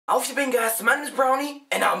Auf je been guys, my name is Browney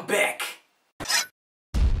and I'm back.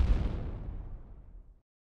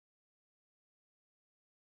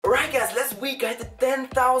 Alright guys, last week I hit the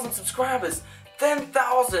 10,000 subscribers.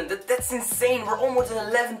 10,000, that's insane. We're almost at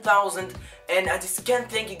 11,000 and I just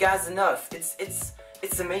can't thank you guys enough.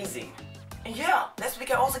 It's amazing. And yeah, last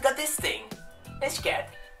week I also got this thing. This cat.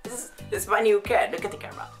 This is my new cat. Look at the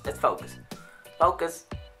camera. Let's focus. Focus.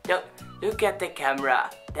 Look at the camera.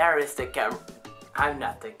 There is the camera. I'm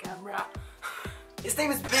not the camera. His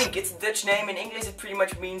name is Bink. It's a Dutch name. In English it pretty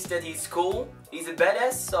much means that he's cool. He's a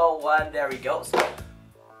badass. So there he goes.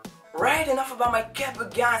 Right, enough about my cat,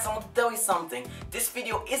 but guys, I want to tell you something. This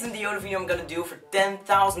video isn't the only video I'm gonna do for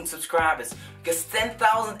 10,000 subscribers. Because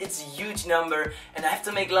 10,000 it's a huge number and I have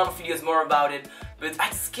to make a lot of videos more about it. But I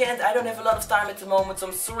just can't, I don't have a lot of time at the moment, so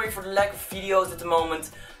I'm sorry for the lack of videos at the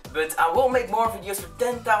moment. But I will make more videos for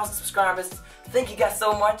 10,000 subscribers. Thank you guys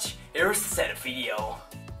so much. Here's the setup video.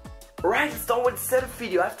 Right, let's start with the setup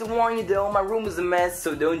video. I have to warn you though, my room is a mess,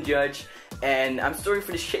 so don't judge. And I'm sorry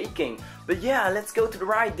for the shaking. But yeah, let's go to the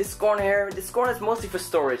right. This corner here, this corner is mostly for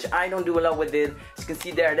storage. I don't do a lot with it. As you can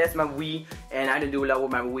see there, that's my Wii. And I don't do a lot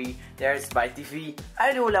with my Wii. There's my TV.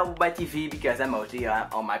 I do a lot with my TV because I'm mostly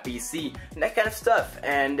on my PC. And that kind of stuff.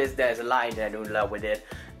 And there's a light, I do a lot with it.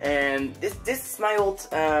 And this is my old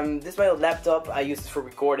laptop. I used it for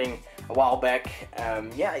recording a while back.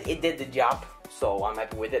 Yeah, it did the job. So I'm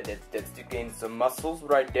happy with it. That's to gain some muscles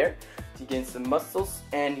right there. To gain some muscles.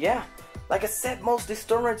 And yeah. Like I said, mostly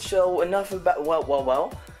storage, so enough about,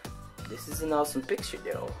 well, this is an awesome picture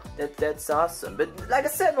though, that's awesome, but like I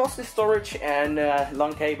said, mostly storage and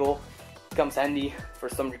long cable comes handy for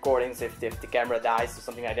some recordings if the camera dies or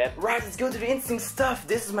something like that. Right, let's go to the interesting stuff.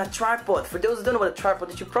 This is my tripod. For those who don't know what a tripod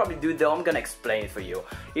is, you probably do though, I'm gonna explain it for you.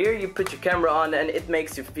 Here you put your camera on and it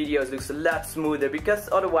makes your videos look a lot smoother because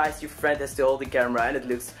otherwise your friend has to hold the camera and it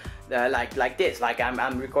looks like this, like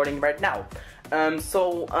I'm recording right now.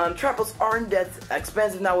 Tripods aren't that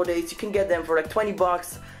expensive nowadays. You can get them for like 20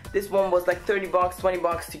 bucks. This one was like 30 bucks, 20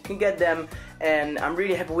 bucks. You can get them and I'm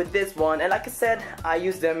really happy with this one. And like I said, I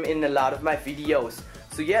use them in a lot of my videos.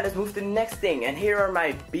 So yeah, let's move to the next thing. And here are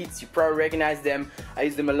my Beats. You probably recognize them. I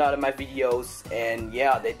use them a lot in my videos. And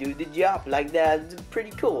yeah, they do the job like that. It's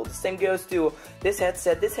pretty cool. The same goes to this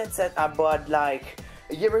headset. This headset I bought like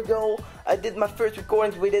a year ago. I did my first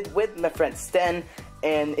recordings with it with my friend Stan.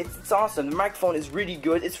 And it's awesome. The microphone is really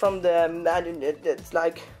good. It's from the, it's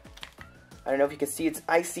like, I don't know if you can see, it's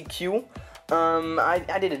ICQ.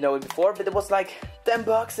 I didn't know it before, but it was like 10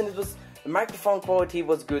 bucks and it was, the microphone quality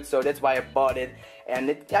was good, so that's why I bought it.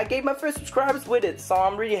 And I gave my first subscribers with it, so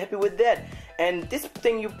I'm really happy with that. And this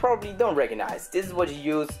thing you probably don't recognize. This is what you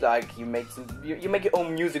use, like you make your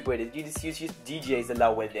own music with it. You just use DJs a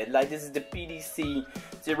lot with it. Like this is the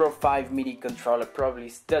PDC-05 Midi controller.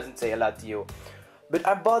 Probably doesn't say a lot to you. But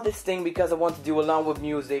I bought this thing because I want to do a lot with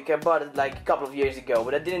music. I bought it like a couple of years ago,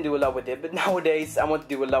 but I didn't do a lot with it. But nowadays I want to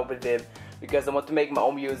do a lot with it because I want to make my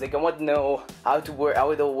own music. I want to know how it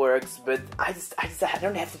all works. But I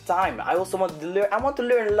don't have the time. I also want to learn. I want to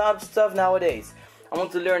learn a lot of stuff nowadays. I want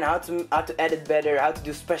to learn how to edit better, how to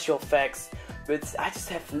do special effects. But I just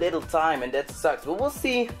have little time, and that sucks. But we'll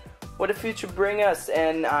see what the future brings us,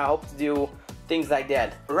 and I hope to do things like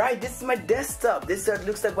that. Right, this is my desktop. This is what it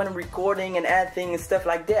looks like when I'm recording and editing and stuff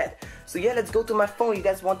like that. So yeah, let's go to my phone. You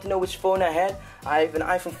guys want to know which phone I had? I have an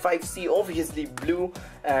iPhone 5C, obviously blue.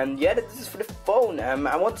 And yeah, this is for the phone.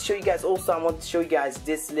 I want to show you guys also, I want to show you guys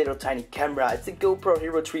this little tiny camera. It's a GoPro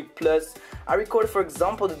Hero 3 Plus. I recorded for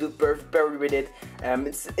example to do perfect parody with it.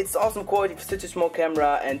 It's awesome quality for such a small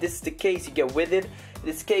camera, and this is the case you get with it.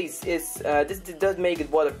 This case is, this does make it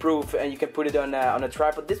waterproof and you can put it on a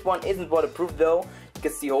tripod. This one isn't waterproof though. You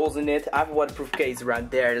can see holes in it. I have a waterproof case around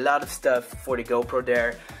there. A lot of stuff for the GoPro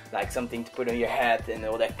there. Like something to put on your head and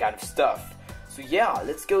all that kind of stuff. So yeah,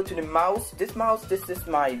 let's go to the mouse. This is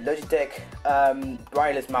my Logitech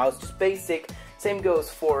wireless mouse. Just basic. Same goes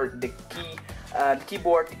for the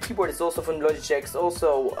keyboard. The keyboard is also from Logitech. It's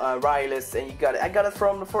also wireless and I got it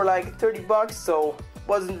for like 30 bucks. So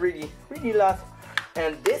wasn't really a lot.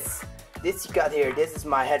 And this you got here, this is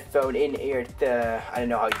my headphone in ear, I don't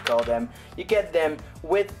know how you call them. You get them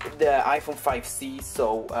with the iPhone 5C,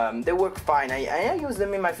 so they work fine. I use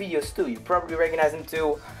them in my videos too, you probably recognize them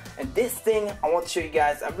too. And this thing, I want to show you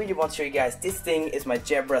guys, I really want to show you guys, this thing is my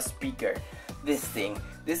Jabra speaker. This thing.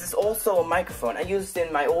 This is also a microphone. I used it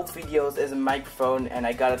in my old videos as a microphone and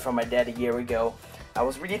I got it from my dad a year ago. I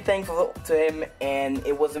was really thankful to him and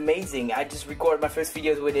it was amazing. I just recorded my first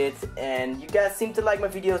videos with it and you guys seem to like my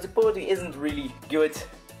videos. The quality isn't really good,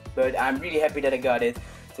 but I'm really happy that I got it.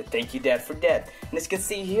 So thank you, Dad, for that. And as you can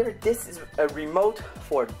see here, this is a remote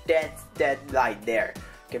for that light there.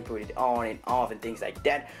 You can put it on and off and things like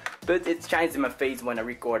that. But it shines in my face when I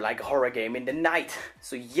record like a horror game in the night.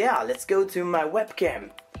 So yeah, let's go to my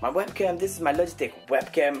webcam. My webcam, this is my Logitech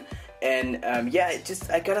Webcam. And yeah,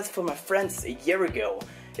 I got it for my friends a year ago.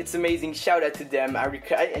 It's amazing, shout out to them.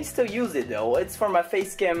 I still use it though. It's for my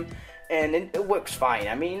face cam and it works fine.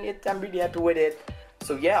 I mean, I'm really happy with it.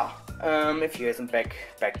 So yeah, if you hear some back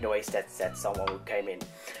noise, that's someone who came in.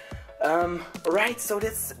 Alright, so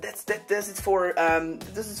this is for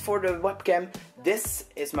the webcam. This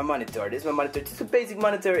is my monitor. This is my monitor. It's a basic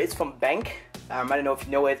monitor. It's from Bank. I don't know if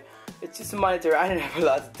you know it. It's just a monitor. I don't have a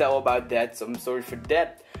lot to tell about that, so I'm sorry for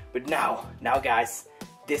that. But now guys,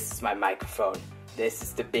 this is my microphone. This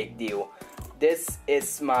is the big deal. This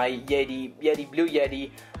is my Yeti, Blue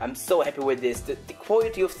Yeti. I'm so happy with this. The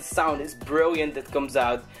quality of the sound is brilliant that comes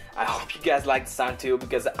out. I hope you guys like the sound too,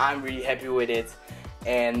 because I'm really happy with it.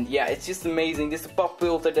 And yeah, it's just amazing. This is a pop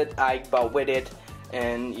filter that I bought with it.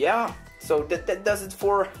 And yeah, so that does it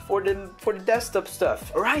for the desktop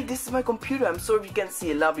stuff. Alright, this is my computer. I'm sorry if you can't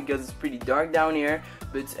see a lot because it's pretty dark down here.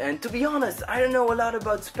 And to be honest, I don't know a lot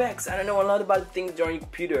about specs. I don't know a lot about things on your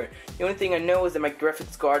computer. The only thing I know is that my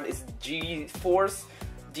graphics card is GeForce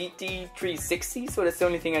GT 360. So that's the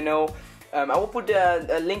only thing I know. I will put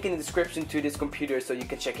a link in the description to this computer so you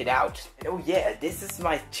can check it out. And oh yeah, this is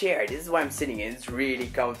my chair. This is why I'm sitting in. It's really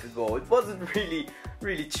comfortable. It wasn't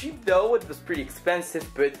really cheap though. It was pretty expensive,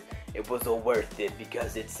 but it was all worth it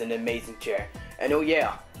because it's an amazing chair. And oh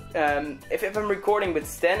yeah, if I'm recording with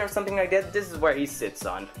Stan or something like that, this is where he sits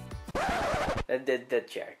on. That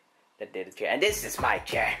chair. And this is my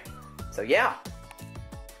chair. So yeah.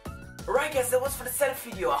 Alright guys, that was for the setup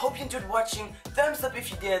video. I hope you enjoyed watching. Thumbs up if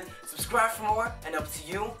you did. Subscribe for more. And up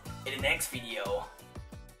to you in the next video.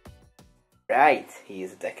 Right, he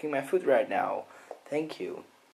is attacking my foot right now. Thank you.